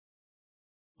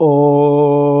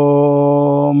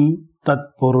ஓம்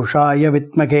தத்புருஷாய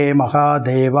வித்மகே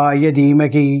மகாதேவாய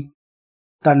தீமகி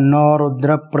தன்னோ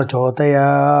ருத்ர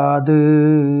பிரச்சோதயாது.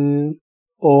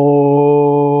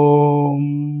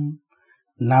 ஓம்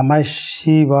நம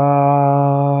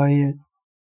சிவாய.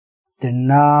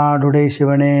 தென்னாடுடைய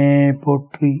சிவனே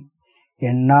போற்றி,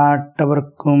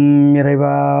 எந்நாட்டவர்க்கும்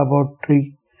இறைவா போற்றி.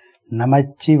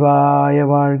 நமச்சிவாய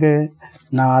வாழ்க,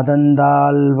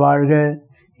 நாதந்தாள் வாழ்க,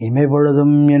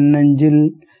 இமைப்பொழுதும் என் நெஞ்சில்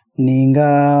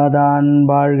நீங்காதான்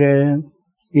வாழ்க.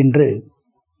 இன்று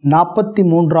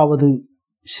 43வது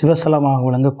சிவஸ்தலமாக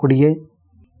விளங்கக்கூடிய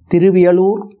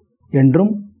திருவியலூர்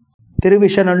என்றும்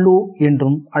திருவிஷநல்லூர்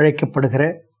என்றும் அழைக்கப்படுகிற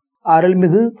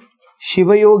அருள்மிகு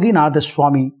சிவயோகிநாத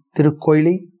சுவாமி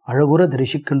திருக்கோயிலை அழகுற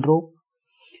தரிசிக்கின்றோம்.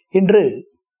 இன்று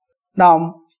நாம்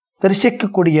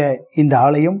தரிசிக்கக்கூடிய இந்த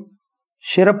ஆலயம்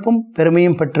சிறப்பும்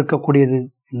பெருமையும் பெற்றிருக்கக்கூடியது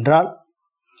என்றால்,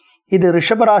 இது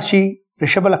ரிஷபராசி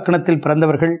ரிஷப லக்னத்தில்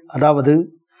பிறந்தவர்கள், அதாவது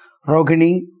ரோகிணி,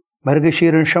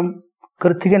 மிருகசீரிஷம்,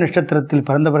 கிருத்திகை நட்சத்திரத்தில்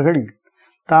பிறந்தவர்கள்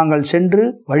தாங்கள் சென்று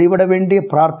வழிபட வேண்டிய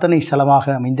பிரார்த்தனை ஸ்தலமாக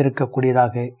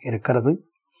அமைந்திருக்கக்கூடியதாக இருக்கிறது.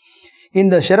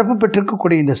 இந்த சிறப்பு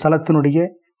பெற்றிருக்கக்கூடிய இந்த ஸ்தலத்தினுடைய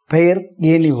பெயர்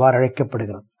ஏன் இவ்வாறு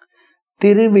அழைக்கப்படுகிறது?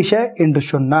 திருவிஷ என்று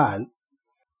சொன்னால்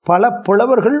பல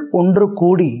புலவர்கள் ஒன்று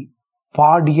கூடி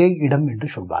பாடிய இடம் என்று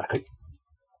சொல்வார்கள்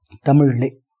தமிழிலே.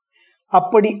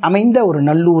 அப்படி அமைந்த ஒரு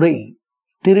நல்லூரை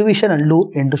திருவிஷநல்லூர்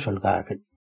என்று சொல்கிறார்கள்.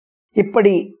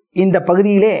 இப்படி இந்த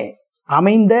பகுதியிலே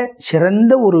அமைந்த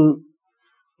சிறந்த ஒரு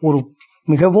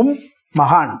மிகவும்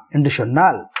மகான் என்று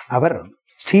சொன்னால் அவர்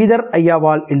ஸ்ரீதர்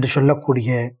ஐயாவால் என்று சொல்லக்கூடிய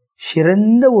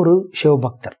சிறந்த ஒரு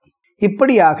சிவபக்தர்.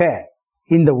 இப்படியாக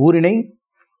இந்த ஊரினை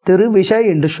திருவிஷ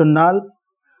என்று சொன்னால்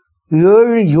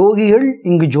 7 யோகிகள்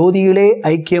இங்கு ஜோதியிலே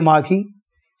ஐக்கியமாகி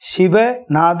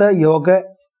சிவநாத யோக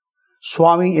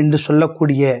சுவாமி என்று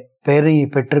சொல்லக்கூடிய பெயரை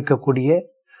பெற்றிருக்கக்கூடிய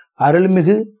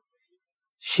அருள்மிகு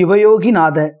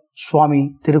சிவயோகிநாத சுவாமி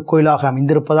திருக்கோயிலாக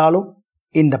அமைந்திருப்பதாலும்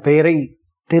இந்த பெயரை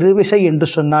திருவிசை என்று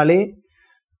சொன்னாலே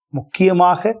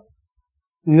முக்கியமாக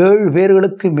 7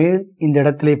 பேர்களுக்கு மேல் இந்த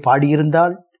இடத்திலே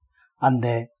பாடியிருந்தால், அந்த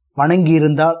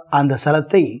வணங்கியிருந்தால் அந்த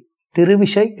ஸ்தலத்தை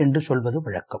திருவிசை என்று சொல்வது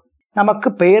வழக்கம். நமக்கு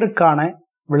பெயருக்கான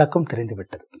விளக்கம்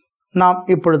தெரிந்துவிட்டது. நாம்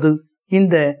இப்பொழுது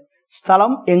இந்த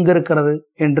ஸ்தலம் எங்கிருக்கிறது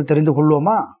என்று தெரிந்து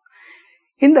கொள்வோமா?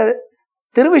 இந்த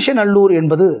திருவிஷநல்லூர்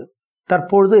என்பது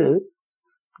தற்பொழுது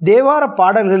தேவார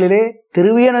பாடல்களிலே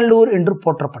திருவியநல்லூர் என்று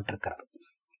போற்றப்பட்டிருக்கிறது.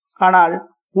 ஆனால்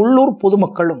உள்ளூர்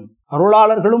பொதுமக்களும்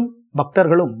அருளாளர்களும்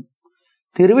பக்தர்களும்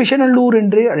திருவிஷநல்லூர்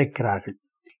என்றே அழைக்கிறார்கள்.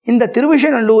 இந்த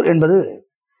திருவிஷநல்லூர் என்பது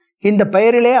இந்த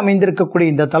பெயரிலே அமைந்திருக்கக்கூடிய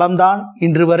இந்த தலம்தான்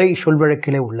இன்று வரை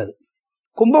சொல்வழக்கிலே உள்ளது.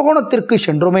 கும்பகோணத்திற்கு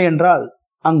சென்றோமே என்றால்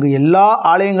அங்கு எல்லா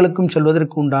ஆலயங்களுக்கும்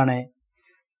செல்வதற்கு உண்டான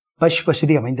பஸ்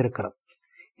வசதி அமைந்திருக்கிறது.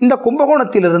 இந்த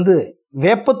கும்பகோணத்திலிருந்து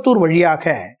வேப்பத்தூர்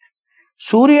வழியாக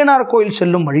சூரியனார் கோயில்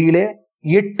செல்லும் வழியிலே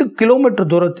 8 கிலோமீட்டர்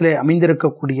தூரத்திலே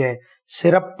அமைந்திருக்கக்கூடிய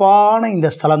சிறப்பான இந்த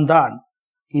ஸ்தலம்தான்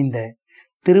இந்த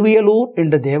திருவியலூர்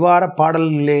என்ற தேவார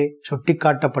பாடலிலே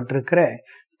சுட்டிக்காட்டப்பட்டிருக்கிற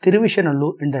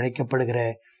திருவிஷநல்லூர் என்று அழைக்கப்படுகிற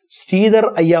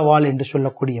ஸ்ரீதர் ஐயாவால் என்று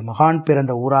சொல்லக்கூடிய மகான்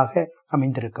பிறந்த ஊராக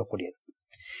அமைந்திருக்கக்கூடியது.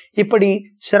 இப்படி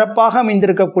சிறப்பாக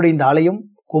அமைந்திருக்கக்கூடிய இந்த ஆலயம்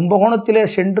கும்பகோணத்திலே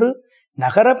சென்று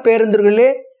நகர பேருந்துகளிலே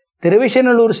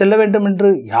திருவிஷநல்லூர் செல்ல வேண்டும் என்று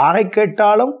யாரை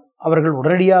கேட்டாலும் அவர்கள்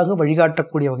உடனடியாக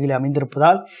வழிகாட்டக்கூடிய வகையில்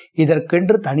அமைந்திருப்பதால்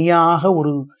இதற்கென்று தனியாக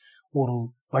ஒரு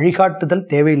வழிகாட்டுதல்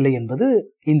தேவையில்லை என்பது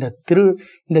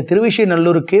இந்த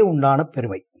திருவிஷநல்லூருக்கே உண்டான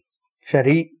பெருமை.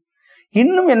 சரி,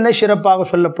 இன்னும் என்ன சிறப்பாக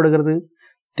சொல்லப்படுகிறது?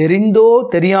 தெரிந்தோ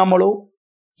தெரியாமலோ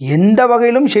எந்த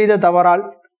வகையிலும் செய்த தவறால்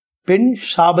பெண்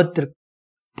சாபத்திற்கு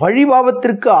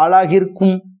பழிபாவத்திற்கு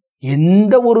ஆளாகியிருக்கும்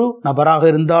எந்த ஒரு நபராக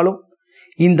இருந்தாலும்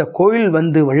இந்த கோயில்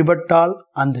வந்து வழிபட்டால்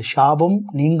அந்த சாபம்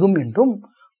நீங்கும் என்றும்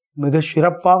மிக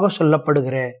சிறப்பாக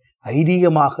சொல்லப்படுகிற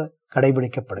ஐதீகமாக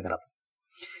கடைபிடிக்கப்படுகிறது.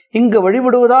 இங்கு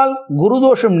வழிபடுவதால்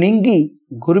குருதோஷம் நீங்கி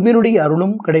குருவினுடைய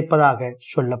அருளும் கிடைப்பதாக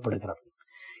சொல்லப்படுகிறது.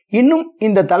 இன்னும்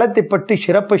இந்த தலத்தை பற்றி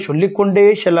சிறப்பை சொல்லிக்கொண்டே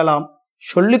செல்லலாம்.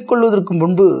 சொல்லிக்கொள்வதற்கு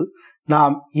முன்பு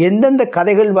நாம் எந்தெந்த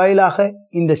கதைகள் வாயிலாக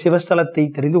இந்த சிவஸ்தலத்தை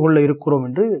தெரிந்து கொள்ள இருக்கிறோம்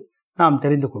என்று நாம்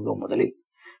தெரிந்து கொள்வோம். முதலில்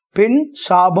பெண்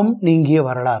சாபம் நீங்கிய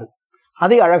வரலாறு,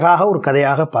 அதை அழகாக ஒரு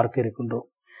கதையாக பார்க்க இருக்கின்றோம்.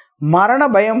 மரண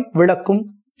பயம் விளக்கும்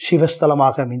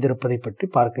சிவஸ்தலமாக அமைந்திருப்பதை பற்றி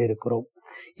பார்க்க இருக்கிறோம்.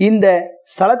 இந்த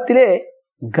ஸ்தலத்திலே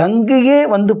கங்கையே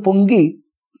வந்து பொங்கி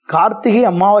கார்த்திகை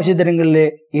அமாவாசை தினங்களிலே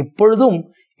எப்பொழுதும்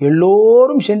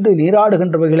எல்லோரும் சென்று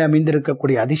நீராடுகின்ற வகையில்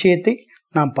அமைந்திருக்கக்கூடிய அதிசயத்தை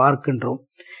நாம் பார்க்கின்றோம்.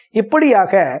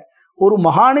 இப்படியாக ஒரு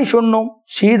மகானை சொன்னோம்,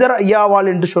 ஸ்ரீதர் ஐயாவால்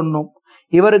என்று சொன்னோம்.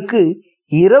 இவருக்கு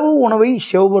இரவு உணவை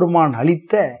சிவபெருமான்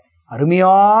அளித்த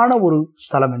அருமையான ஒரு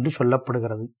ஸ்தலம் என்று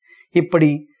சொல்லப்படுகிறது. இப்படி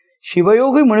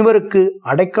சிவயோகி முனிவருக்கு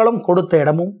அடைக்கலம் கொடுத்த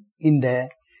இடமும் இந்த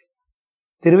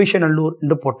திருவிசநல்லூர்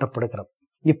என்று போற்றப்படுகிறது.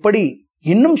 இப்படி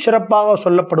இன்னும் சிறப்பாக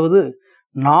சொல்லப்படுவது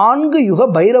 4 யுக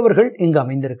பைரவர்கள் இங்கு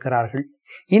அமைந்திருக்கிறார்கள்.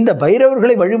 இந்த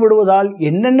பைரவர்களை வழிபடுவதால்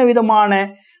என்னென்ன விதமான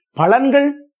பலன்கள்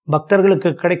பக்தர்களுக்கு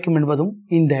கிடைக்கும் என்பதும்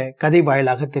இந்த கதை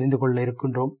வாயிலாக தெரிந்து கொள்ள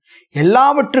இருக்கின்றோம்.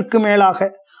 எல்லாவற்றுக்கு மேலாக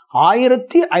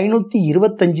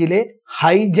 1525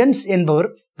 ஹைஜன்ஸ் என்பவர்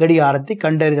கடிகாரத்தை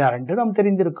கண்டறிந்தார் என்று நாம்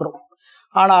தெரிந்திருக்கிறோம்.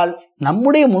 ஆனால்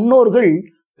நம்முடைய முன்னோர்கள்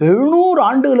 700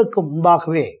 ஆண்டுகளுக்கு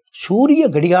முன்பாகவே சூரிய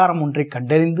கடிகாரம் ஒன்றை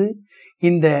கண்டறிந்து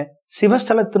இந்த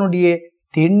சிவஸ்தலத்தினுடைய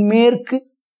தென்மேற்கு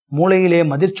மூலையிலே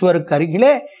மதிர்ச்சுவருக்கு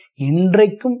அருகிலே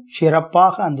இன்றைக்கும்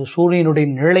சிறப்பாக அந்த சூரியனுடைய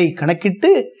நிழலை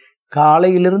கணக்கிட்டு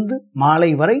காலையிலிருந்து மாலை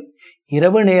வரை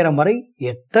இரவு நேரம் வரை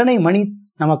எத்தனை மணி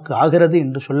நமக்கு ஆகிறது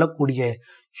என்று சொல்லக்கூடிய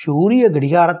சூரிய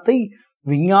கடிகாரத்தை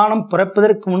விஞ்ஞானம்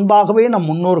பிறப்பதற்கு முன்பாகவே நம்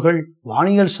முன்னோர்கள்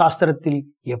வானியல் சாஸ்திரத்தில்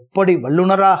எப்படி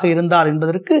வல்லுநராக இருந்தார்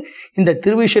என்பதற்கு இந்த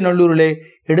திருவிசநல்லூரிலே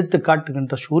எடுத்து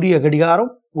காட்டுகின்ற சூரிய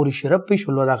கடிகாரம் ஒரு சிறப்பை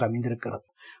சொல்வதாக அமைந்திருக்கிறது.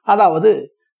 அதாவது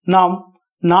நாம்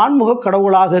 4முக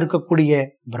கடவுளாக இருக்கக்கூடிய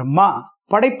பிரம்மா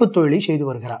படைப்பு தொழிலை செய்து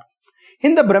வருகிறார்.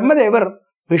 இந்த பிரம்மதேவர்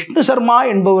விஷ்ணு சர்மா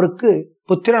என்பவருக்கு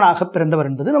புத்திரனாக பிறந்தவர்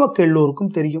என்பது நமக்கு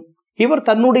எல்லோருக்கும் தெரியும். இவர்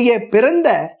தன்னுடைய பிறந்த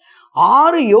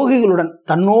 6 யோகிகளுடன்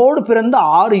தன்னோடு பிறந்த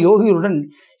 6 யோகிகளுடன்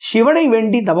சிவனை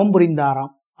வேண்டி தவம்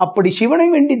புரிந்தாராம். அப்படி சிவனை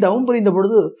வேண்டி தவம் புரிந்த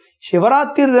பொழுது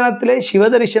சிவராத்திரி தினத்திலே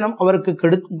சிவதரிசனம்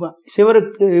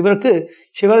இவருக்கு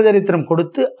சிவதரிசனம்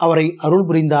கொடுத்து அவரை அருள்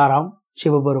புரிந்தாராம்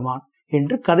சிவபெருமான்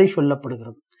என்று கதை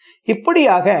சொல்லப்படுகிறது.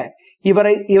 இப்படியாக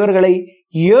இவர்களை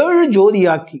 7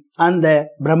 ஜோதியாக்கி அந்த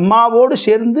பிரம்மாவோடு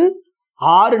சேர்ந்து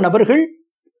 6 நபர்கள்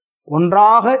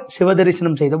ஒன்றாக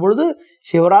சிவதரிசனம் செய்த பொழுது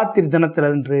சிவராத்திரி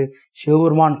தினத்திலன்று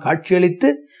சிவபெருமான் காட்சியளித்து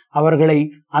அவர்களை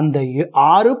அந்த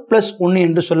 6+1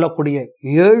 என்று சொல்லக்கூடிய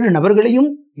 7 நபர்களையும்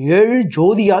 7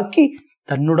 ஜோதியாக்கி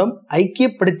தன்னுடன்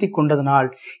ஐக்கியப்படுத்தி கொண்டதனால்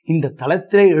இந்த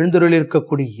தலத்திலே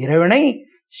எழுந்தருளிருக்கக்கூடிய இறைவனை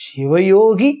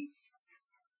சிவயோகி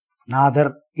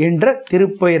நாதர் என்ற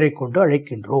திருப்பெயரை கொண்டு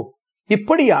அழைக்கின்றோம்.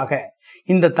 இப்படியாக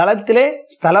இந்த தலத்திலே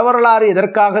ஸ்தல வரலாறு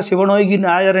எதற்காக சிவனோகி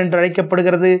நாதர் என்று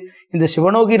அழைக்கப்படுகிறது, இந்த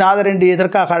சிவனோகி நாதர் என்று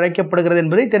எதற்காக அழைக்கப்படுகிறது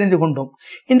என்பதை தெரிந்து கொண்டோம்.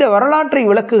 இந்த வரலாற்றை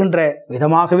விளக்குகின்ற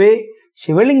விதமாகவே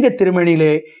சிவலிங்க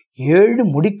திருமேனியிலே 7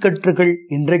 முடிக்கற்றுகள்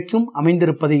இன்றைக்கும்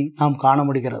அமைந்திருப்பதை நாம் காண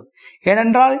முடிகிறது.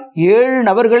 ஏனென்றால் 7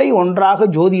 நபர்களை ஒன்றாக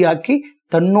ஜோதியாக்கி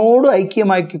தன்னோடு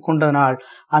ஐக்கியமாக்கி கொண்டதனால்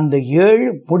அந்த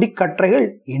 7 முடிக்கற்றைகள்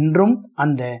இன்றும்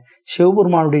அந்த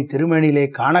சிவபெருமானுடைய திருமேனியிலே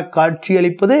காண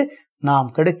காட்சியளிப்பது நாம்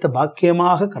கிடைத்த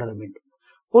பாக்கியமாக கருத வேண்டும்.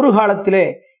 ஒரு காலத்திலே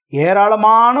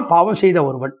ஏராளமான பாவம் செய்த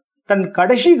ஒருவன் தன்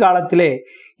கடைசி காலத்திலே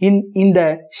இந்த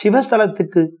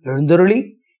சிவஸ்தலத்துக்கு எழுந்தருளி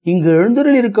இங்கு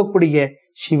எழுந்தருளி இருக்கக்கூடிய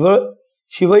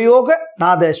சிவயோக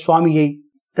நாத சுவாமியை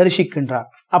தரிசிக்கின்றார்.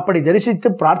 அப்படி தரிசித்து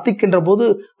பிரார்த்திக்கின்ற போது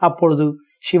அப்பொழுது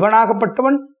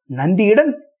சிவனாகப்பட்டவன்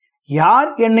நந்தியிடம், யார்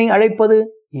என்னை அழைப்பது,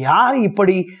 யார்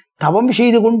இப்படி தவம்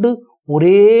செய்து கொண்டு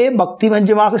ஒரே பக்தி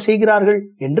மஞ்சமாக செய்கிறார்கள்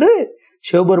என்று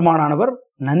சிவபெருமானவர்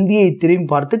நந்தியை திரும்பி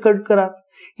பார்த்து கேட்கிறார்.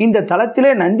 இந்த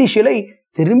தலத்திலே நந்தி சிலை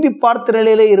திரும்பி பார்த்த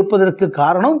நிலையிலே இருப்பதற்கு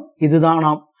காரணம்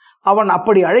இதுதானாம். அவன்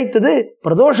அப்படி அழைத்தது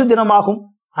பிரதோஷ தினமாகும்.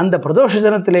 அந்த பிரதோஷ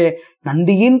தினத்திலே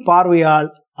நந்தியின் பார்வையால்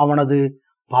அவனது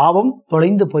பாவம்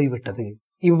தொலைந்து போய்விட்டது.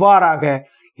 இவ்வாறாக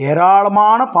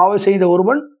ஏராளமான பாவம் செய்த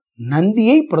ஒருவன்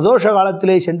நந்தியை பிரதோஷ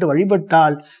காலத்திலே சென்று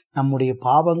வழிபட்டால் நம்முடைய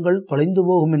பாவங்கள் தொலைந்து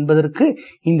போகும் என்பதற்கு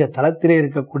இந்த தலத்திலே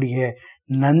இருக்கக்கூடிய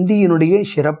நந்தியினுடைய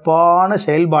சிறப்பான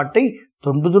செயல்பாட்டை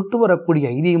தொன்று தொட்டு வரக்கூடிய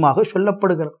ஐதீகமாக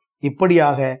சொல்லப்படுகிறது.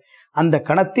 இப்படியாக அந்த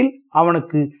கணத்தில்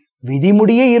அவனுக்கு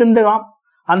விதிமுடியே இருந்ததாம்.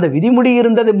 அந்த விதிமுடி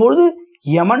இருந்தது பொழுது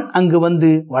யமன் அங்கு வந்து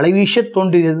வலைவீச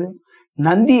தோன்றியது.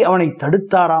 நந்தி அவனை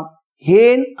தடுத்தாராம்.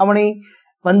 ஏன் அவனை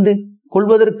வந்து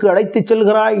கொள்வதற்கு அழைத்துச்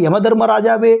செல்கிறாய் யம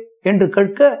தர்மராஜாவே என்று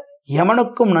கேட்க,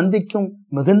 யமனுக்கும் நந்திக்கும்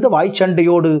மிகுந்த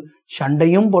வாய்ச்சண்டையோடு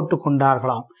சண்டையும் போட்டு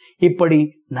கொண்டார்களாம். இப்படி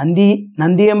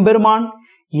நந்தியம்பெருமான்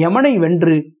யமனை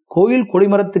வென்று கோயில்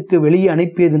கொடிமரத்துக்கு வெளியே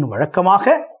அனுப்பியதன்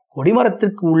வழக்கமாக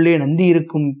கொடிமரத்திற்கு உள்ளே நந்தி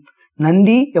இருக்கும்.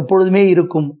 நந்தி எப்பொழுதுமே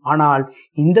இருக்கும். ஆனால்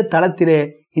இந்த தலத்திலே,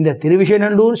 இந்த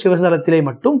திருவிசநல்லூர் சிவஸ்தலத்திலே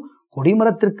மட்டும்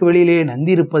கொடிமரத்திற்கு வெளியிலே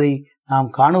நந்தி இருப்பதை நாம்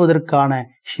காணுவதற்கான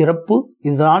சிறப்பு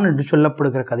இதுதான் என்று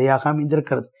சொல்லப்படுகிற கதையாக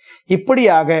அமைந்திருக்கிறது.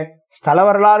 இப்படியாக ஸ்தல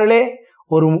வரலாறிலே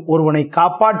ஒருவனை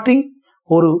காப்பாற்றி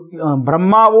ஒரு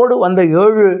பிரம்மாவோடு வந்த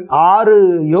 6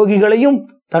 யோகிகளையும்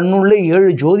தன்னுள்ளே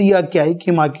 7 ஜோதியாக்கி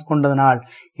ஐக்கியமாக்கி கொண்டதனால்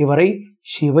இவரை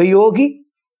சிவயோகி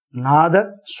நாதர்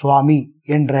சுவாமி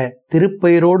என்ற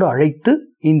திருப்பெயரோடு அழைத்து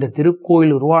இந்த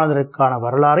திருக்கோயில் உருவானதற்கான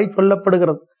வரலாறை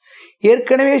சொல்லப்படுகிறது.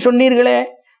 ஏற்கனவே சொன்னீர்களே,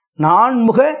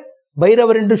 4முக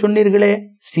பைரவர் என்று சொன்னீர்களே,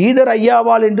 ஸ்ரீதர்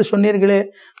ஐயாவால் என்று சொன்னீர்களே,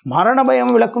 மரண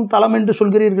பயம் விளக்கும் தலம் என்று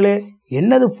சொல்கிறீர்களே,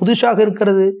 என்னது புதுசாக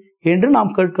இருக்கிறது என்று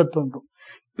நாம் கேட்க தோன்றும்.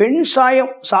 பெண்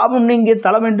சாபம் நீங்கிய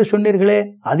தலம் என்று சொன்னீர்களே,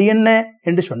 அது என்ன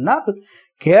என்று சொன்னால்,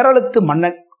 கேரளத்து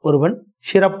மன்னன் ஒருவன்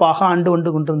சிறப்பாக ஆண்டு வந்து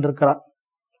கொண்டிருந்திருக்கிறான்.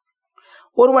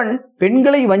 ஒருவன்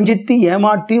பெண்களை வஞ்சித்து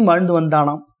ஏமாற்றி வாழ்ந்து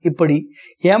வந்தானாம். இப்படி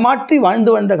ஏமாற்றி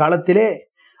வாழ்ந்து வந்த காலத்திலே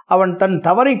அவன் தன்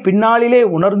தவறை பின்னாளிலே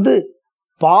உணர்ந்து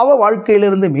பாவ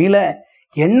வாழ்க்கையிலிருந்து மீள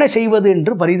என்ன செய்வது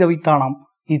என்று பரிதவித்தானாம்.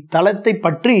 இத்தலத்தை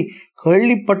பற்றி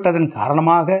கேள்விப்பட்டதன்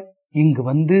காரணமாக இங்கு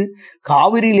வந்து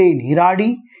காவிரியிலே நீராடி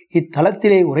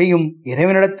இத்தலத்திலே உறையும்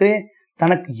இறைவனிடத்திலே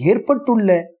தனக்கு ஏற்பட்டுள்ள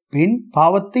பெண்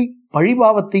பாவத்தை,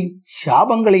 பழிபாவத்தை,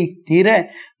 சாபங்களை தீர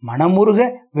மனமுருக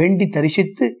வேண்டி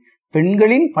தரிசித்து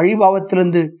பெண்களின்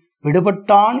பழிபாவத்திலிருந்து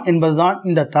விடுபட்டான் என்பதுதான்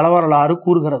இந்த தலவரலாறு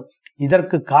கூறுகிறது.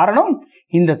 இதற்கு காரணம்,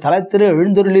 இந்த தலத்திலே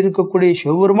எழுந்தருளிருக்கக்கூடிய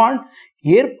சிவபெருமான்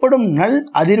ஏற்படும் நல்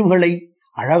அதிர்வுகளை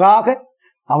அழகாக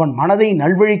அவன் மனதை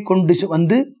நல்வழி கொண்டு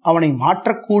வந்து அவனை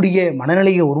மாற்றக்கூடிய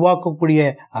மனநிலையை உருவாக்கக்கூடிய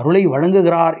அருளை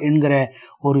வழங்குகிறார் என்கிற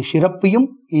ஒரு சிறப்பையும்,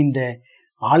 இந்த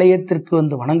ஆலயத்திற்கு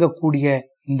வந்து வணங்கக்கூடிய,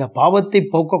 இந்த பாவத்தை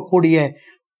போக்கக்கூடிய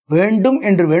வேண்டும்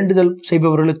என்று வேண்டுதல்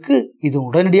செய்பவர்களுக்கு இது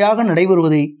உடனடியாக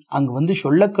நடைபெறுவதை அங்கு வந்து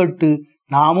சொல்ல கேட்டு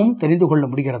நாமும் தெரிந்து கொள்ள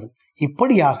முடிகிறது.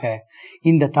 இப்படியாக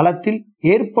இந்த தலத்தில்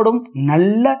ஏற்படும்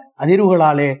நல்ல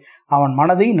அதிர்வுகளாலே அவன்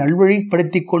மனதை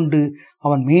நல்வழிப்படுத்தி கொண்டு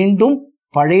அவன் மீண்டும்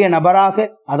பழைய நபராக,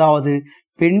 அதாவது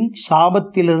பெண்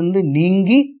சாபத்திலிருந்து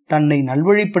நீங்கி தன்னை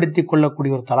நல்வழிப்படுத்தி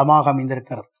கொள்ளக்கூடிய ஒரு தலமாக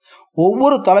அமைந்திருக்கிறது.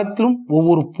 ஒவ்வொரு தலத்திலும்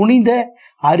ஒவ்வொரு புனித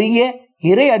அரிய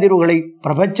இறை அதிர்வுகளை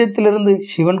பிரபஞ்சத்திலிருந்து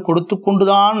சிவன் கொடுத்து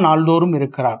கொண்டுதான் நாள்தோறும்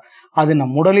இருக்கிறார். அது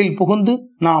நம் உடலில் புகுந்து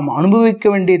நாம் அனுபவிக்க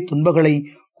வேண்டிய துன்பங்களை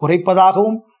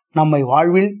குறைப்பதாகவும் நம்மை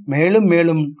வாழ்வில் மேலும்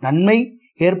மேலும் நன்மை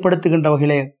ஏற்படுத்துகின்ற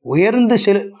வகையிலே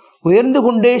உயர்ந்து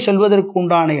கொண்டே செல்வதற்கு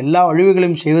உண்டான எல்லா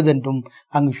வழிவுகளையும் செய்வதென்றும்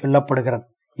அங்கு சொல்லப்படுகிறது.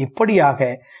 இப்படியாக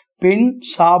பெண்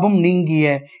சாபம் நீங்கிய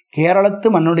கேரளத்து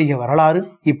மன்னுடைய வரலாறு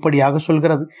இப்படியாக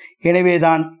சொல்கிறது.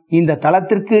 எனவேதான் இந்த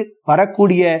தலத்திற்கு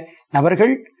வரக்கூடிய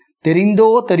நபர்கள் தெரிந்தோ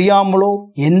தெரியாமலோ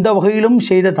எந்த வகையிலும்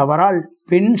செய்த தவறால்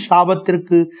பெண்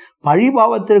சாபத்திற்கு,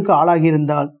 பழிபாவத்திற்கு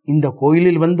ஆளாகியிருந்தால் இந்த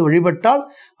கோயிலில் வந்து வழிபட்டால்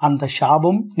அந்த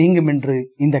சாபம் நீங்கும் என்று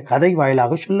இந்த கதை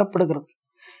வாயிலாக சொல்லப்படுகிறது.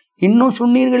 இன்னும்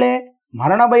சொன்னீர்களே,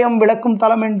 மரணபயம் விளக்கும்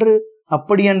தலம் என்று.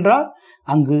 அப்படி என்றால்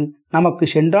அங்கு நமக்கு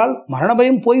சென்றால்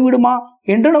மரணபயம் போய்விடுமா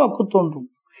என்று நமக்கு தோன்றும்.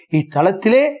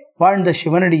 இத்தலத்திலே வாழ்ந்த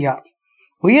சிவனடியார்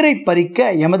உயிரை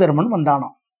பறிக்க யமதர்மன்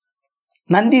வந்தானாம்.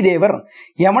 நந்தி தேவர்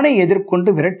யமனை எதிர்கொண்டு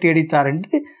விரட்டி அடித்தார்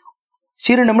என்று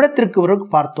சிறு நிமிடத்திற்கு பிறகு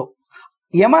பார்த்தோம்.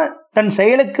 யம தன்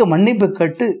செயலுக்கு மன்னிப்பு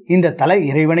கேட்டு இந்த தல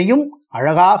இறைவனையும்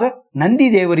அழகாக நந்தி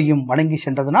தேவரையும் வணங்கி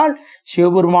சென்றதனால்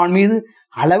சிவபெருமான் மீது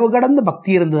அளவு கடந்த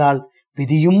பக்தி இருந்ததால்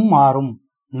விதியும் மாறும்.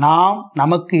 நாம்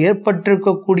நமக்கு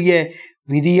ஏற்பட்டிருக்கக்கூடிய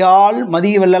விதியால்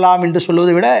மதிய வெல்லலாம் என்று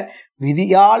சொல்வதை விட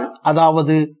விதியால்,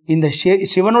 அதாவது இந்த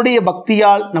சிவனுடைய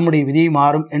பக்தியால் நம்முடைய விதி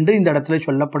மாறும் என்று இந்த இடத்துல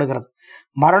சொல்லப்படுகிறது.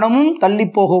 மரணமும் தள்ளி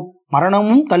போகும்,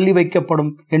 மரணமும் தள்ளி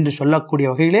வைக்கப்படும் என்று சொல்லக்கூடிய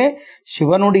வகையிலே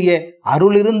சிவனுடைய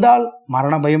அருள் இருந்தால்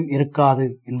மரண பயம் இருக்காது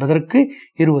என்பதற்கு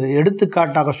 20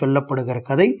 எடுத்துக்காட்டாக சொல்லப்படுகிற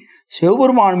கதை.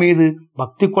 சிவபெருமான் மீது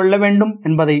பக்தி கொள்ள வேண்டும்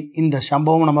என்பதை இந்த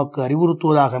சம்பவம் நமக்கு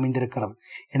அறிவுறுத்துவதாக அமைந்திருக்கிறது.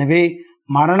 எனவே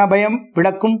மரண பயம்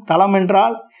விளக்கும் தலம்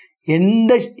என்றால்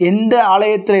எந்த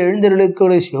ஆலயத்தில்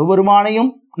எழுந்தருளிருக்கிற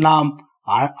சிவபெருமானையும் நாம்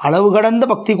அளவு கடந்த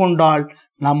பக்தி கொண்டால்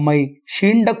நம்மை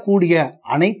சீண்டக்கூடிய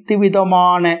அனைத்து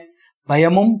விதமான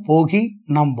பயமும் போகி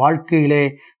நம் வாழ்க்கையிலே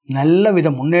நல்ல வித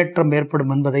முன்னேற்றம்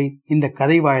ஏற்படும் என்பதை இந்த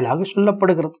கதை வாயிலாக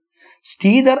சொல்லப்படுகிறது.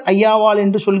 ஸ்ரீதர் ஐயாவாள்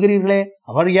என்று சொல்கிறீர்களே,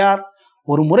 அவர் யார்?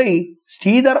 ஒரு முறை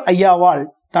ஸ்ரீதர் ஐயாவாள்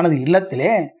தனது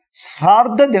இல்லத்திலே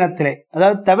சிரார்த்த தினத்திலே,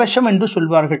 அதாவது தவசம் என்று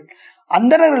சொல்வார்கள்,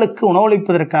 அந்தணர்களுக்கு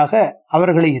உணவளிப்பதற்காக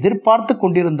அவர்களை எதிர்பார்த்து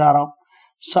கொண்டிருந்தாராம்.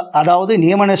 அதாவது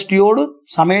நியமனஷ்டியோடு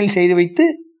சமையல் செய்து வைத்து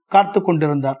காத்து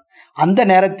கொண்டிருந்தார். அந்த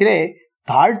நேரத்திலே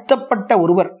தாழ்த்தப்பட்ட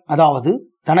ஒருவர், அதாவது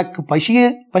தனக்கு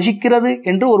பசிக்கிறது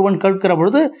என்று ஒருவன் கேட்கிற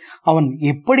பொழுது அவன்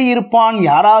எப்படி இருப்பான்,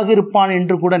 யாராக இருப்பான்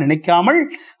என்று கூட நினைக்காமல்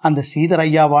அந்த ஸ்ரீதர்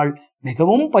ஐயாவால்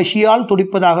மிகவும் பசியால்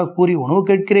துடிப்பதாக கூறி, உணவு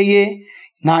கேட்கிறையே,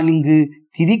 நான் இங்கு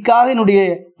திதிக்காக என்னுடைய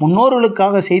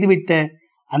முன்னோர்களுக்காக செய்து வைத்த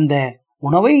அந்த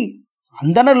உணவை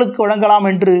அந்தணர்களுக்கு வழங்கலாம்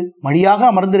என்று மடியாக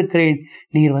அமர்ந்திருக்கிறேன்,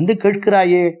 நீர் வந்து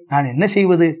கேட்கிறாயே, நான் என்ன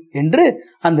செய்வது என்று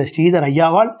அந்த ஸ்ரீதர்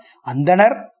ஐயாவால்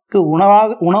அந்தணருக்கு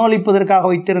உணவளிப்பதற்காக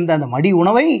வைத்திருந்த அந்த மடி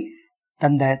உணவை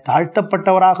தந்த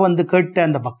தாழ்த்தப்பட்டவராக வந்து கேட்ட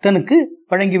அந்த பக்தனுக்கு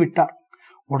வழங்கிவிட்டார்.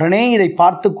 உடனே இதை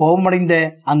பார்த்து கோபமடைந்த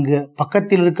அங்கு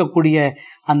பக்கத்தில் இருக்கக்கூடிய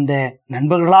அந்த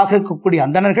நண்பர்களாக இருக்கக்கூடிய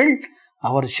அந்தணர்கள்,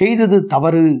 அவர் செய்தது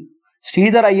தவறு,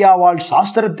 ஸ்ரீதர் ஐயாவால்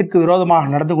சாஸ்திரத்துக்கு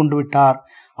விரோதமாக நடந்து கொண்டு விட்டார்,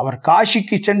 அவர்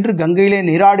காசிக்கு சென்று கங்கையிலே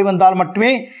நீராடி வந்தால்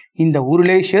மட்டுமே இந்த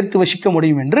ஊரிலே சேர்த்து வசிக்க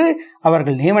முடியும் என்று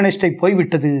அவர்கள் நியமனிஷ்டை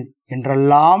போய்விட்டது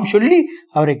என்றெல்லாம் சொல்லி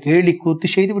அவரை கேலி கூத்து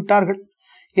செய்து விட்டார்கள்.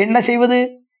 என்ன செய்வது?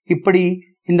 இப்படி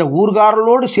இந்த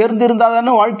ஊர்காரர்களோடு சேர்ந்து இருந்தால்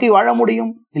தானே வாழ்க்கை வாழ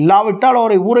முடியும், இல்லாவிட்டால்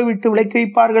அவரை ஊரை விட்டு விலக்கி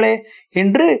வைப்பார்களே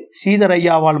என்று ஸ்ரீதர்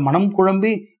ஐயாவால் மனம்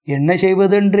குழம்பி என்ன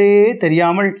செய்வதென்றே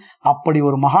தெரியாமல் அப்படி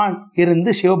ஒரு மகான்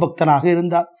இருந்து சிவபக்தனாக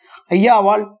இருந்தார்.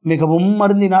 ஐயாவால் மிகவும்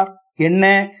மருந்தினார். என்ன,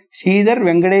 ஸ்ரீதர்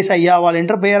வெங்கடேச ஐயாவால்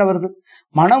என்ற பெயர் வருது.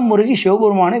 மனம் முருகி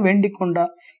சிவபெருமானை வேண்டிக்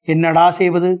கொண்டார். என்னடா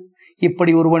செய்வது,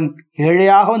 இப்படி ஒருவன்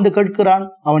ஏழையாக வந்து கேட்கிறான்,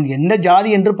 அவன் என்ன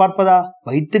ஜாதி என்று பார்ப்பதா,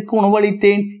 வயிற்றுக்கு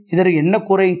உணவளித்தேன், இதற்கு என்ன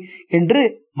குறை என்று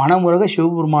மனமுருக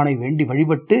சிவபெருமானை வேண்டி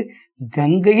வழிபட்டு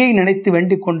கங்கையை நினைத்து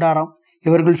வேண்டிக் கொண்டாராம்.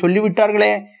 இவர்கள்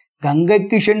சொல்லிவிட்டார்களே,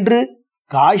 கங்கைக்கு சென்று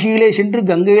காசியிலே சென்று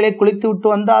கங்கையிலே குளித்து விட்டு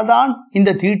வந்தால்தான்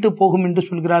இந்த தீட்டு போகும் என்று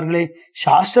சொல்கிறார்களே,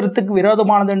 சாஸ்திரத்துக்கு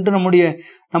விரோதமானது என்று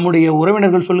நம்முடைய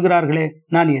உறவினர்கள் சொல்கிறார்களே,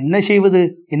 நான் என்ன செய்வது,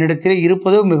 என்னிடத்திலே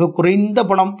இருப்பது மிக குறைந்த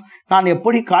பணம், நான்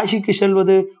எப்படி காசிக்கு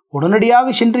செல்வது,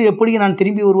 உடனடியாக சென்று எப்படி நான்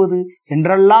திரும்பி வருவது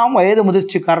என்றெல்லாம் வயது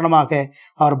முதிர்ச்சி காரணமாக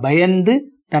அவர் பயந்து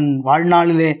தன்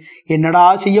வாழ்நாளிலே என்னடா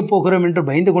செய்ய போகிறோம் என்று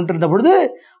பயந்து கொண்டிருந்த பொழுது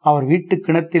அவர் வீட்டு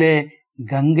கிணத்திலே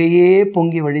கங்கையே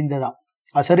பொங்கி வழிந்ததாம்.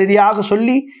 அசரீதியாக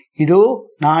சொல்லி, இதோ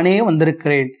நானே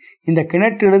வந்திருக்கிறேன், இந்த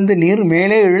கிணற்றிலிருந்து நீர்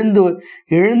மேலே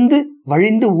எழுந்து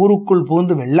வழிந்து ஊருக்குள்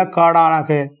புகுந்து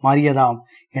வெள்ளக்காடாக மாறியதாம்.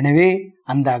 எனவே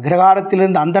அந்த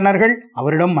அக்ரகாரத்திலிருந்து அந்தணர்கள்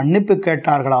அவரிடம் மன்னிப்பு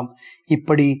கேட்டார்களாம்.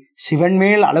 இப்படி சிவன்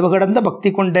மேல் அளவு கடந்த பக்தி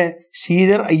கொண்ட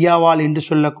ஸ்ரீதர் ஐயாவால் என்று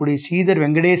சொல்லக்கூடிய ஸ்ரீதர்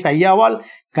வெங்கடேச ஐயாவால்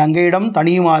கங்கையிடம்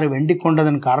தனியுமாறு வேண்டிக்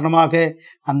கொண்டதன் காரணமாக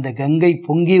அந்த கங்கை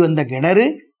பொங்கி வந்த கிணறு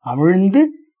அமிழ்ந்து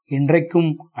இன்றைக்கும்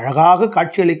அழகாக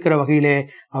காட்சியளிக்கிற வகையிலே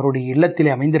அவருடைய இல்லத்திலே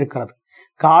அமைந்திருக்கிறது.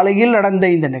 காலையில் நடந்த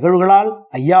இந்த நிகழ்வுகளால்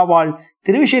ஐயாவால்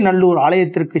திருவிசைநல்லூர்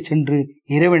ஆலயத்திற்கு சென்று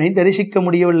இறைவனை தரிசிக்க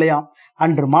முடியவில்லையாம்.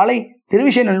 அன்று மாலை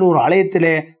திருவிசைநல்லூர்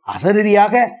ஆலயத்திலே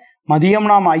அசரீதியாக மதியம்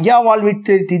நாம் ஐயாவால்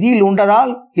வீட்டில் திதியில்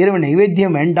உண்டதால் இரவு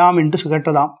நைவேத்தியம் வேண்டாம் என்று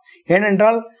கேட்டதாம்.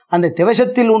 ஏனென்றால் அந்த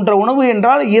திவசத்தில் உண்ற உணவு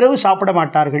என்றால் இரவு சாப்பிட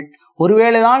மாட்டார்கள்,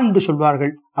 ஒருவேளைதான் என்று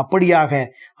சொல்வார்கள். அப்படியாக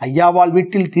ஐயாவால்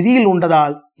வீட்டில் திதியில்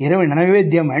உண்டதால் இரவு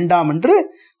நைவேத்தியம் வேண்டாம் என்று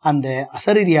அந்த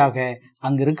அசரீதியாக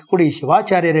அங்கு இருக்கக்கூடிய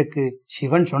சிவாச்சாரியருக்கு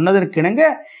சிவன் சொன்னதற்கிணங்க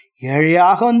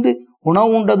ஏழையாக வந்து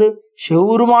உணவு உண்டது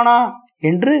சிவபெருமானா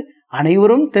என்று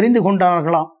அனைவரும் தெரிந்து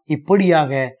கொண்டார்களாம்.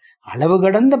 இப்படியாக அளவு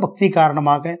கடந்த பக்தி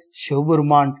காரணமாக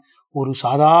சிவபெருமான் ஒரு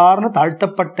சாதாரண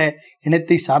தாழ்த்தப்பட்ட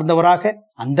இனத்தை சார்ந்தவராக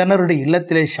அந்தணருடைய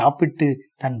இல்லத்திலே சாப்பிட்டு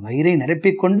தன் வயிறை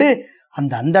நிரப்பிக்கொண்டு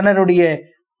அந்த அந்தணருடைய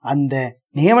அந்த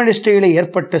நியமனிஷ்டையிலே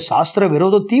ஏற்பட்ட சாஸ்திர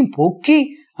விரோதத்தையும் போக்கி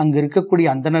அங்கு இருக்கக்கூடிய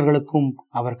அந்தணர்களுக்கும்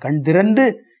அவர் கண் திறந்து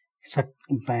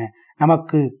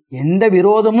நமக்கு எந்த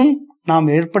விரோதமும் நாம்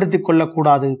ஏற்படுத்தி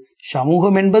கொள்ளக்கூடாது,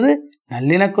 சமூகம் என்பது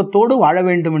நல்லிணக்கத்தோடு வாழ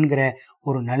வேண்டும் என்கிற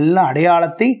ஒரு நல்ல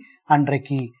அடையாளத்தை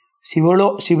அன்றைக்கு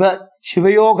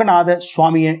சிவயோகநாத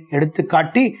சுவாமியை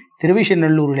எடுத்துக்காட்டி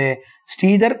திருவிசைநல்லூரிலே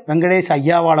ஸ்ரீதர் வெங்கடேச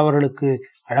ஐயாவால் அவர்களுக்கு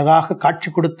அழகாக காட்சி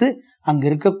கொடுத்து அங்கு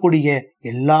இருக்கக்கூடிய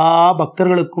எல்லா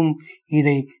பக்தர்களுக்கும்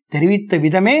இதை தெரிவித்த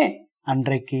விதமே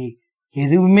அன்றைக்கு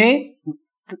எதுவுமே,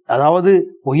 அதாவது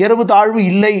உயர்வு தாழ்வு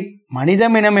இல்லை,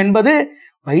 மனிதமினம் என்பது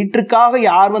வயிற்றுக்காக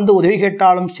யார் வந்து உதவி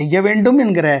கேட்டாலும் செய்ய வேண்டும்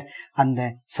என்கிற அந்த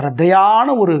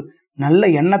சிரத்தையான ஒரு நல்ல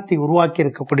எண்ணத்தை உருவாக்கி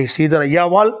இருக்கக்கூடிய ஸ்ரீதர்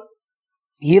ஐயாவால்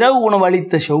இரவு உணவு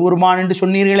அளித்த சிவபெருமான் என்று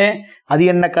சொன்னீர்களே, அது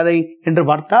என்ன கதை என்று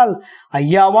பார்த்தால்,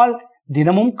 ஐயாவால்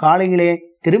தினமும் காலையிலே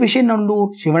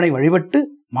திருவிசைநல்லூர் சிவனை வழிபட்டு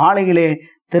மாலையிலே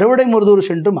திருவிடைமுருதூர்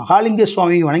சென்று மகாலிங்க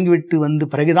சுவாமியை வணங்கிவிட்டு வந்து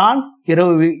பிறகுதான்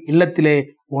இரவு இல்லத்திலே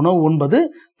உணவு உண்பது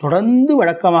தொடர்ந்து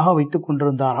வழக்கமாக வைத்துக்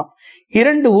கொண்டிருந்தாராம்.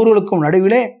 2 ஊர்களுக்கும்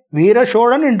நடுவிலே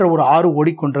வீரசோழன் என்ற ஒரு ஆறு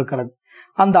ஓடிக்கொண்டிருக்கிறது.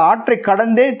 அந்த ஆற்றை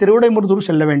கடந்தே திருவிடைமுருதூர்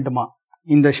செல்ல வேண்டுமா.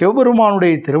 இந்த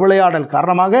சிவபெருமானுடைய திருவிளையாடல்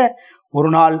காரணமாக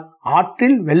ஒரு நாள்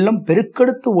ஆற்றில் வெள்ளம்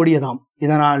பெருக்கெடுத்து ஓடியதாம்.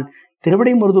 இதனால்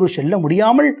திருவிடைமுருதூர் செல்ல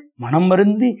முடியாமல் மனம்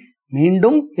வருந்தி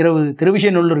மீண்டும் இரவு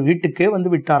திருவிசைநல்லூர் வீட்டுக்கே வந்து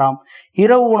விட்டாராம்.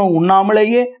 இரவு உணவு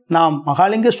உண்ணாமலேயே நாம்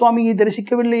மகாலிங்க சுவாமியை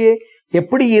தரிசிக்கவில்லையே,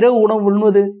 எப்படி இரவு உணவு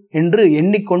உண்ணுவது என்று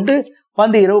எண்ணிக்கொண்டு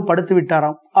வந்து இரவு படுத்து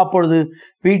விட்டாராம். அப்பொழுது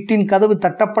வீட்டின் கதவு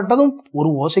தட்டப்பட்டதும் ஒரு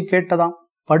ஓசை கேட்டதாம்.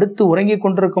 படுத்து உறங்கிக்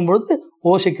கொண்டிருக்கும் பொழுது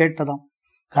ஓசை கேட்டதாம்.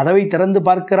 கதவை திறந்து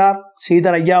பார்க்கிறார்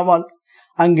ஸ்ரீதர் ஐயாவால்.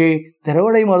 அங்கே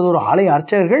திருவிடைமருதூர் ஆலய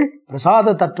அர்ச்சகர்கள்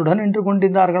பிரசாத தட்டுடன் நின்று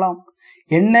கொண்டிருந்தார்களாம்.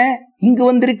 என்ன, இங்கு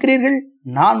வந்திருக்கிறீர்கள்?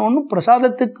 நான் ஒன்றும்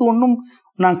பிரசாதத்துக்கு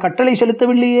நான் கட்டளை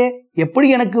செலுத்தவில்லையே, எப்படி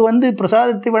எனக்கு வந்து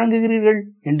பிரசாதத்தை வழங்குகிறீர்கள்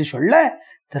என்று சொல்ல,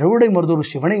 திருவிடைமருதூர்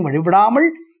சிவனை வழிபடாமல்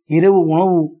இரவு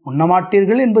உணவு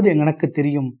உண்ணமாட்டீர்கள் என்பது எனக்கு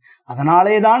தெரியும்,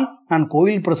 அதனாலேதான் நான்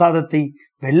கோயில் பிரசாதத்தை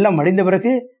வெள்ளம் அடைந்த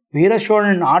பிறகு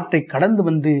வீரசோழன் ஆற்றை கடந்து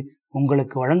வந்து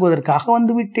உங்களுக்கு வழங்குவதற்காக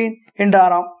வந்து விட்டேன்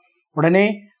என்றாராம். உடனே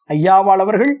ஐயாவால்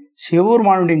அவர்கள்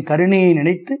சிவபெருமானுடைய கருணையை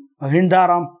நினைத்து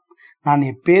மகிழ்ந்தாராம். நான்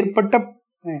எப்பேற்பட்ட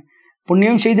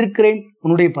புண்ணியம் செய்திருக்கிறேன்,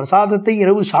 உன்னுடைய பிரசாதத்தை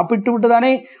இரவு சாப்பிட்டு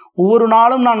விட்டுதானே ஒவ்வொரு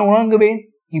நாளும் நான் உணங்குவேன்,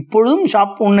 இப்பொழுதும்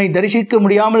உன்னை தரிசிக்க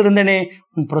முடியாமல் இருந்தனே,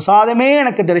 உன் பிரசாதமே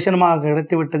எனக்கு தரிசனமாக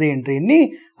கிடைத்து விட்டது என்று எண்ணி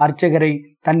அர்ச்சகரை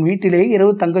தன் வீட்டிலே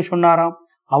இரவு தங்க சொன்னாராம்.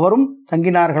 அவரும்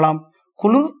தங்கினார்களாம்.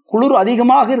 குளிர்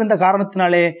அதிகமாக இருந்த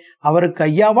காரணத்தினாலே அவருக்கு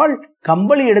ஐயாவால்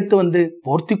கம்பளி எடுத்து வந்து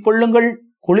போர்த்தி கொள்ளுங்கள்,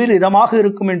 குளிர் இதமாக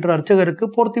இருக்கும் என்று அர்ச்சகருக்கு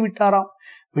போர்த்தி விட்டாராம்.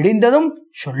 விடிந்ததும்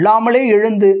சொல்லாமலே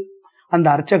எழுந்து அந்த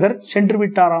அர்ச்சகர் சென்று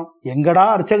விட்டாராம். எங்கடா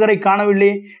அர்ச்சகரை காணவில்லை,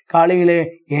 காலையிலே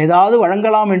ஏதாவது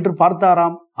வழங்கலாம் என்று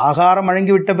பார்த்தாராம். ஆகாரம்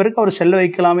வழங்கிவிட்ட பிறகு அவர் செல்ல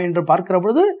வைக்கலாமே என்று பார்க்கிற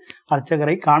பொழுது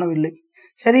அர்ச்சகரை காணவில்லை.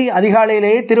 சரி,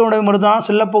 அதிகாலையிலேயே திருவனந்தபுரம்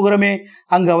செல்ல போகிறோமே,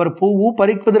 அங்கு அவர் பூ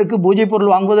பறிப்பதற்கு பூஜை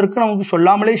பொருள் வாங்குவதற்கு நமக்கு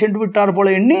சொல்லாமலே சென்று விட்டார்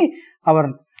போல எண்ணி அவர்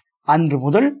அன்று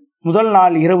முதல்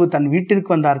நாள் இரவு தன்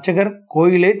வீட்டிற்கு வந்த அர்ச்சகர்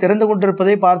கோயிலே திறந்து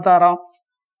கொண்டிருப்பதை பார்த்தாராம்.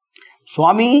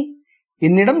 சுவாமி,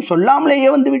 என்னிடம் சொல்லாமலேயே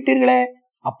வந்து விட்டீர்களே,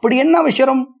 அப்படி என்ன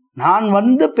அவசரம்? நான்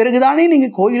வந்த பிறகுதானே நீங்க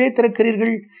கோயிலே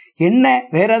திறக்கிறீர்கள், என்ன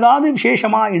வேற ஏதாவது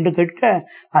விசேஷமா என்று கேட்க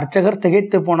அர்ச்சகர்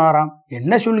திகைத்து போனாராம்.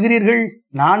 என்ன சொல்கிறீர்கள்?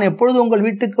 நான் எப்பொழுது உங்கள்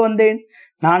வீட்டுக்கு வந்தேன்?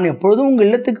 நான் எப்பொழுதும் உங்கள்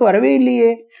இல்லத்துக்கு வரவே இல்லையே.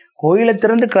 கோயிலை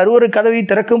திறந்து கருவறை கதவை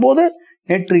திறக்கும் போது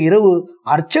நேற்று இரவு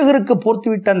அர்ச்சகருக்கு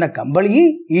போர்த்துவிட்ட அந்த கம்பளியை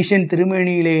ஈசன்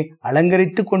திருமேனியிலே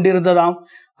அலங்கரித்து கொண்டிருந்ததாம்.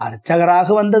 அர்ச்சகராக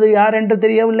வந்தது யார் என்று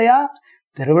தெரியவில்லையா?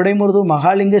 திருவிடைமுருது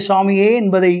மகாலிங்க சுவாமியே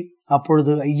என்பதை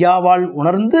அப்பொழுது ஐயாவால்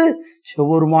உணர்ந்து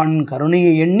சிவபெருமான்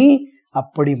கருணையை எண்ணி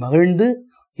அப்படி மகிழ்ந்து,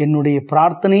 என்னுடைய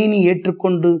பிரார்த்தனையை நீ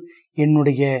ஏற்றுக்கொண்டு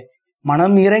என்னுடைய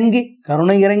மனம் இறங்கி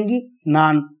கருணை இறங்கி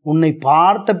நான் உன்னை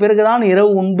பார்த்த பிறகுதான்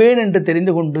இரவு உண்பேன் என்று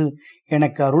தெரிந்து கொண்டு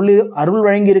எனக்கு அருள்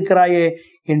வழங்கியிருக்கிறாயே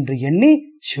என்று எண்ணி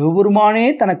சிவபெருமானே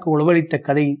தனக்கு உளவளித்த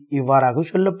கதை இவ்வாறாக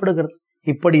சொல்லப்படுகிறது.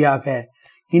 இப்படியாக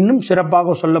இன்னும்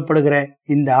சிறப்பாக சொல்லப்படுகிற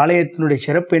இந்த ஆலயத்தினுடைய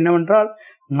சிறப்பு என்னவென்றால்,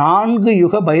 4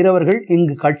 யுக பைரவர்கள்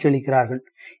இங்கு காட்சியளிக்கிறார்கள்.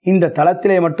 இந்த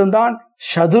தலத்திலே மட்டும்தான்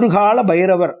சதுர்கால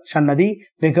பைரவர் சன்னதி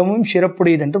மிகவும்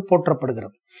சிறப்புடையது என்று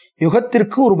போற்றப்படுகிறது.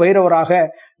 யுகத்திற்கு ஒரு பைரவராக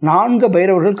 4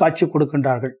 பைரவர்கள் காட்சி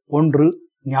கொடுக்கின்றார்கள். ஒன்று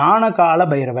ஞானகால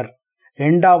பைரவர்,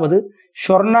 2வது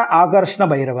சொர்ண ஆகர்ஷண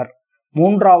பைரவர்,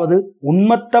 3வது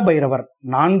உன்மத்த பைரவர்,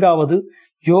 4வது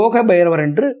யோக பைரவர்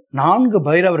என்று 4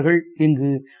 பைரவர்கள்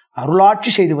இங்கு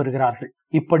அருளாட்சி செய்து வருகிறார்கள்.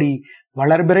 இப்படி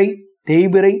வளர்பிறை,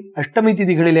 தேய்பிறை, அஷ்டமி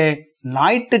திதிகளிலே,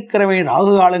 ஞாயிற்றுக்கிழமை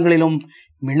ராகு காலங்களிலும்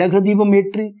மிளகு தீபம்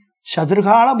ஏற்றி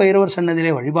சதுர்கால பைரவர்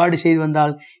சன்னதியிலே வழிபாடு செய்து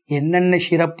வந்தால் என்னென்ன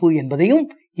சிறப்பு என்பதையும்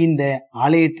இந்த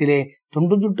ஆலயத்திலே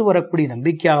தொண்டு வரக்கூடிய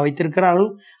நம்பிக்கையாக வைத்திருக்கிறார்கள்.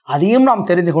 அதையும் நாம்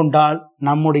தெரிந்து கொண்டால்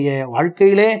நம்முடைய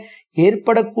வாழ்க்கையிலே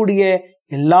ஏற்படக்கூடிய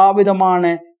எல்லா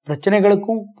விதமான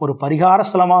பிரச்சனைகளுக்கும் ஒரு பரிகார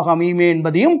ஸ்தலமாக அமையுமே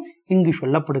என்பதையும் இங்கு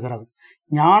சொல்லப்படுகிறது.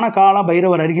 ஞானகால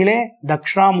பைரவர் அருகிலே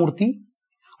தக்ஷணாமூர்த்தி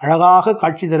அழகாக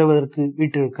காட்சி தருவதற்கு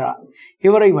வீற்றிருக்கிறார்.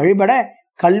 இவரை வழிபட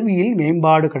கல்வியில்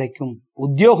மேம்பாடு கிடைக்கும்,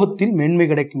 உத்தியோகத்தில் மேன்மை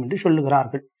கிடைக்கும் என்று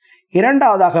சொல்லுகிறார்கள்.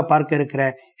 2வதாக பார்க்க இருக்கிற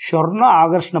சொர்ண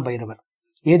ஆகர்ஷண பைரவர்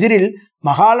எதிரில்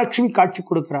மகாலட்சுமி காட்சி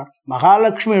கொடுக்கிறார்.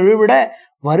 மகாலட்சுமி வழிபட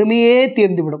வறுமையே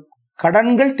தீர்ந்துவிடும்,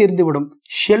 கடன்கள் தீர்ந்துவிடும்,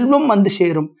 செல்வம் வந்து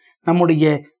சேரும்.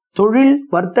 நம்முடைய தொழில்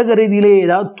வர்த்தக ரீதியிலே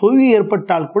ஏதாவது தொழில்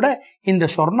ஏற்பட்டால் கூட இந்த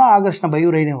சொர்ண ஆகர்ஷண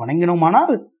பைரவரை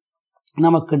வணங்கினோமானால்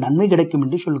நமக்கு நன்மை கிடைக்கும்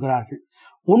என்று சொல்கிறார்கள்.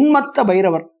 உன்மத்த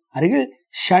பைரவர் அருகில்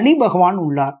சனி பகவான்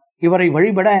உள்ளார். இவரை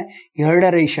வழிபட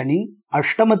 7.5 சனி,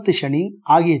 அஷ்டமத்து சனி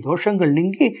ஆகிய தோஷங்கள்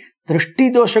நீங்கி திருஷ்டி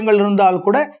தோஷங்கள் இருந்தால்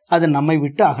கூட அது நம்மை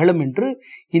விட்டு அகலும் என்று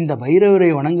இந்த பைரவரை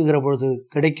வணங்குகிற பொழுது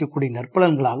கிடைக்கக்கூடிய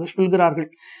நற்பலன்களாக சொல்கிறார்கள்.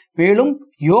 மேலும்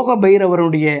யோக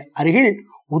பைரவருடைய அருகில்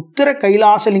உத்தர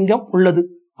கைலாசலிங்கம் உள்ளது.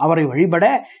 அவரை வழிபட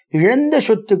இழந்த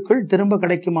சொத்துக்கள் திரும்ப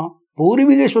கிடைக்குமா,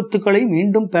 பூர்வீக சொத்துக்களை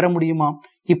மீண்டும் பெற முடியுமா?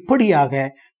 இப்படியாக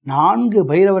 4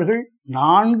 பைரவர்கள்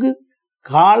 4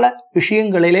 கால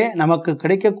விஷயங்களிலே நமக்கு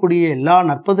கிடைக்கக்கூடிய எல்லா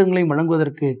நற்பதங்களையும்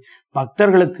வழங்குவதற்கு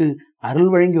பக்தர்களுக்கு அருள்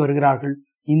வழங்கி வருகிறார்கள்.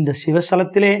 இந்த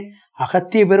சிவஸ்தலத்திலே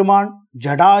அகத்திய பெருமான்,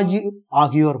 ஜடாஜி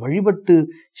ஆகியோர் வழிபட்டு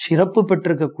சிறப்பு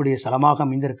பெற்றிருக்கக்கூடிய ஸ்தலமாக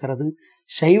அமைந்திருக்கிறது.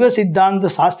 சைவ சித்தாந்த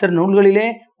சாஸ்திர நூல்களிலே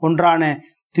ஒன்றான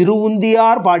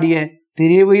திருவுந்தியார் பாடிய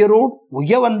திருவையரோடு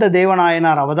உயவந்த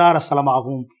தேவநாயனார் அவதார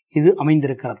ஸ்தலமாகவும் இது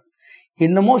அமைந்திருக்கிறது.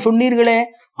 என்னமோ சொன்னீர்களே,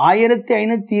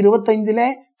 1525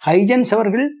 ஹைஜன்ஸ்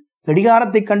அவர்கள்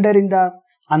கடிகாரத்தை கண்டறிந்தார்.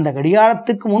 அந்த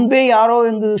கடிகாரத்துக்கு முன்பே யாரோ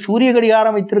இங்கு சூரிய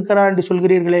கடிகாரம் வைத்திருக்கிறார் என்று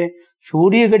சொல்கிறீர்களே.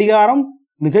 சூரிய கடிகாரம்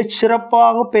மிகச்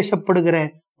சிறப்பாக பேசப்படுகிற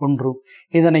ஒன்று.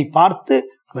 இதனை பார்த்து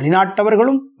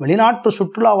வெளிநாட்டவர்களும் வெளிநாட்டு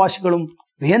சுற்றுலாவாசிகளும்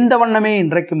வியந்த வண்ணமே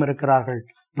இன்றைக்கும் இருக்கிறார்கள்.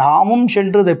 நாமும்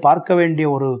சென்று இதை பார்க்க வேண்டிய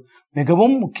ஒரு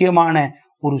மிகவும் முக்கியமான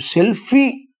ஒரு செல்ஃபி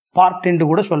பார்ட் என்று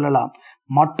கூட சொல்லலாம்.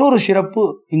 மற்றொரு சிறப்பு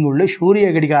இங்குள்ள சூரிய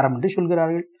கடிகாரம் என்று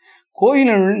சொல்கிறார்கள்.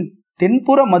 கோயிலின்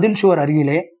தென்புற மதில் சுவர்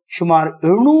அருகிலே சுமார்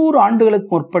 700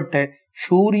 ஆண்டுகளுக்கு முற்பட்ட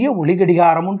சூரிய ஒளி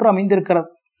கடிகாரம் ஒன்று அமைந்திருக்கிறது.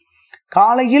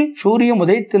 காலையில் சூரியன்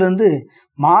உதயத்திலிருந்து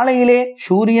மாலையிலே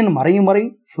சூரியன் மறையும் வரை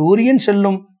சூரியன்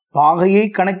செல்லும் பாகையை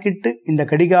கணக்கிட்டு இந்த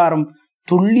கடிகாரம்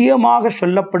துல்லியமாக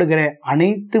சொல்லப்படுகிற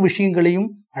அனைத்து விஷயங்களையும்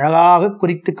அழகாக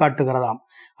குறித்து காட்டுகிறதாம்.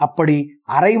 அப்படி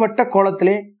அரைவட்ட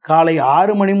கோலத்திலே காலை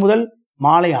 6 மணி முதல்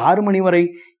மாலை 6 மணி வரை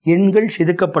எண்கள்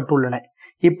செதுக்கப்பட்டுள்ளன.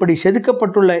 இப்படி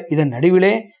செதுக்கப்பட்டுள்ள இதன்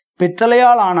நடுவிலே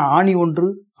பித்தளையால் ஆன ஆணி ஒன்று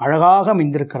அழகாக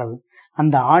அமைந்திருக்கிறது.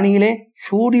 அந்த ஆணியிலே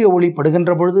சூரிய ஒளி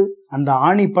படுகின்ற பொழுது அந்த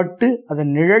ஆணி பட்டு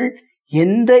அதன் நிழல்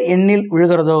எந்த எண்ணில்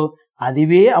விழுகிறதோ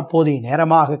அதுவே அப்போதைய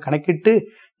நேரமாக கணக்கிட்டு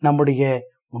நம்முடைய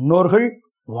முன்னோர்கள்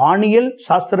வானியல்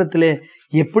சாஸ்திரத்திலே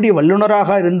எப்படி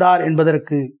வல்லுநராக இருந்தார்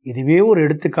என்பதற்கு இதுவே ஒரு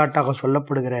எடுத்துக்காட்டாக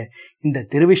சொல்லப்படுகிற இந்த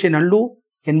திருவிசைநல்லூர்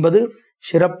என்பது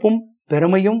சிறப்பும்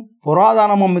பெருமையும்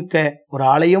புராதனமும் மிக்க ஒரு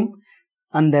ஆலயம்.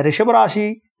 அந்த ரிஷபராசி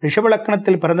ரிஷப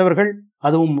லக்னத்தில் பிறந்தவர்கள்,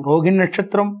 அதுவும் ரோகிணி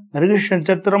நட்சத்திரம், மிருகஷ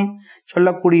நட்சத்திரம்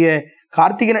சொல்லக்கூடிய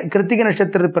கிருத்திகை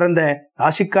நட்சத்திரத்தில் பிறந்த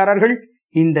ராசிக்காரர்கள்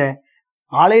இந்த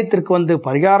ஆலயத்திற்கு வந்து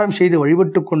பரிகாரம் செய்து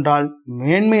வழிபட்டு கொண்டால்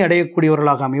மேன்மை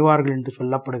அடையக்கூடியவர்களாக அமைவார்கள் என்று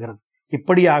சொல்லப்படுகிறது.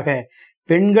 இப்படியாக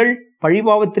பெண்கள்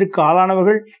பழிபாவத்திற்கு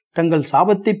ஆளானவர்கள் தங்கள்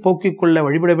சாபத்தை போக்கிக் கொள்ள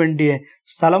வழிபட வேண்டிய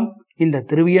ஸ்தலம் இந்த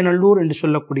திருவியநல்லூர் என்று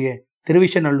சொல்லக்கூடிய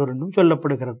திருவிசைநல்லூர் என்றும்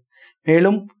சொல்லப்படுகிறது.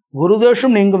 மேலும்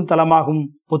குருதோஷம் நீங்கும் தலமாகவும்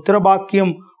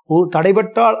புத்திரபாக்கியம்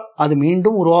தடைபட்டால் அது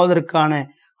மீண்டும் உருவாவதற்கான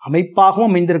அமைப்பாகவும்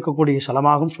அமைந்திருக்கக்கூடிய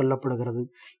ஸ்தலமாகவும் சொல்லப்படுகிறது.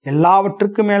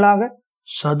 எல்லாவற்றுக்கும் மேலாக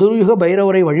சதுர்யுக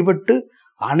பைரவரை வழிபட்டு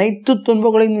அனைத்து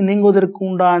துன்பங்களையும் நீங்குவதற்கு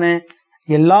உண்டான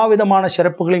எல்லா விதமான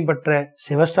சிறப்புகளையும் பெற்ற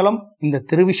சிவஸ்தலம் இந்த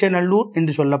திருவிசைநல்லூர்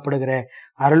என்று சொல்லப்படுகிற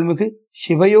அருள்மிகு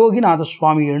சிவயோகிநாத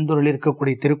சுவாமி எழுந்துருள்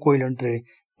இருக்கக்கூடிய திருக்கோயில் என்று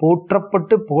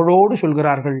போற்றப்பட்டு புகழோடு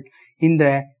சொல்கிறார்கள். இந்த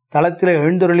தலத்தில்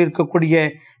எழுந்துருள் இருக்கக்கூடிய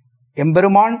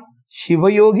எம்பெருமான்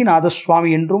சிவயோகிநாத சுவாமி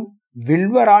என்றும்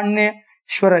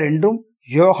வில்வராண்யேஸ்வரர் என்றும்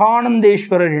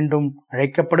யோகானந்தேஸ்வரர் என்றும்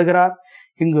அழைக்கப்படுகிறார்.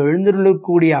 இங்கு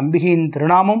எழுந்துருளக்கூடிய அம்பிகையின்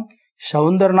திருநாமம்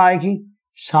சௌந்தரநாயகி,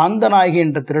 சாந்தநாயகி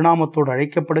என்ற திருநாமத்தோடு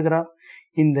அழைக்கப்படுகிறார்.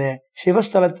 இந்த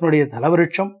சிவஸ்தலத்தினுடைய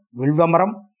தலவிருட்சம்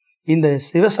வில்வமரம். இந்த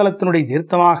சிவஸ்தலத்தினுடைய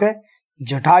தீர்த்தமாக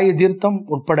ஜடாயு தீர்த்தம்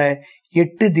உட்பட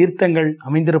 8 தீர்த்தங்கள்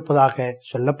அமைந்திருப்பதாக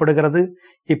சொல்லப்படுகிறது.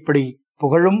 இப்படி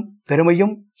புகழும்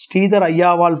பெருமையும் ஸ்ரீதர்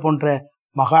ஐயாவால் போன்ற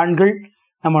மகான்கள்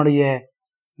நம்முடைய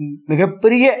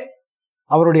மிகப்பெரிய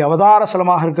அவருடைய அவதார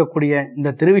ஸ்தலமாக இருக்கக்கூடிய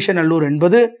இந்த திருவிசைநல்லூர்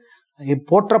என்பது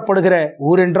போற்றப்படுகிற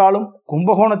ஊர் என்றாலும்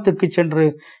கும்பகோணத்துக்கு சென்று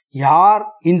யார்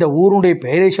இந்த ஊருடைய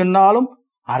பெயரை சொன்னாலும்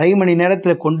அரை மணி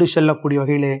நேரத்தில் கொண்டு செல்லக்கூடிய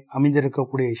வகையிலே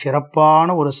அமைந்திருக்கக்கூடிய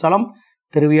சிறப்பான ஒரு ஸ்தலம்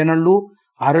திருவியநல்லூர்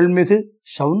அருள்மிகு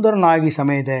சௌந்தரநாயகி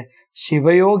சமேத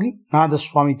சிவயோகி நாத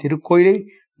சுவாமி திருக்கோயிலை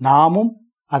நாமும்,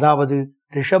 அதாவது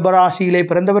ரிஷபராசியிலே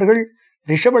பிறந்தவர்கள்,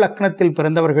 ரிஷப லக்னத்தில்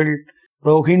பிறந்தவர்கள்,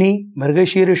 ரோகிணி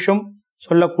மிருகசீரிஷம்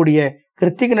சொல்லக்கூடிய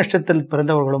கிருத்திகை நட்சத்திரத்தில்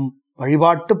பிறந்தவர்களும்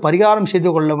வழிபாட்டு பரிகாரம் செய்து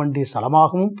கொள்ள வேண்டிய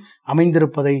ஸ்தலமாகவும்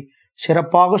அமைந்திருப்பதை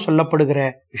சிறப்பாக சொல்லப்படுகிற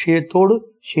விஷயத்தோடு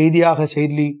செய்தியாக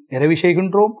செய்தி நிறைவு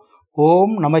செய்கின்றோம்.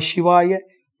 ஓம் நம சிவாய.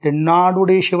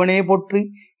 தென்னாடுடைய சிவனே போற்றி,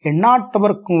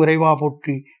 எந்நாட்டவர்க்கும் இறைவா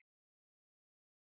போற்றி.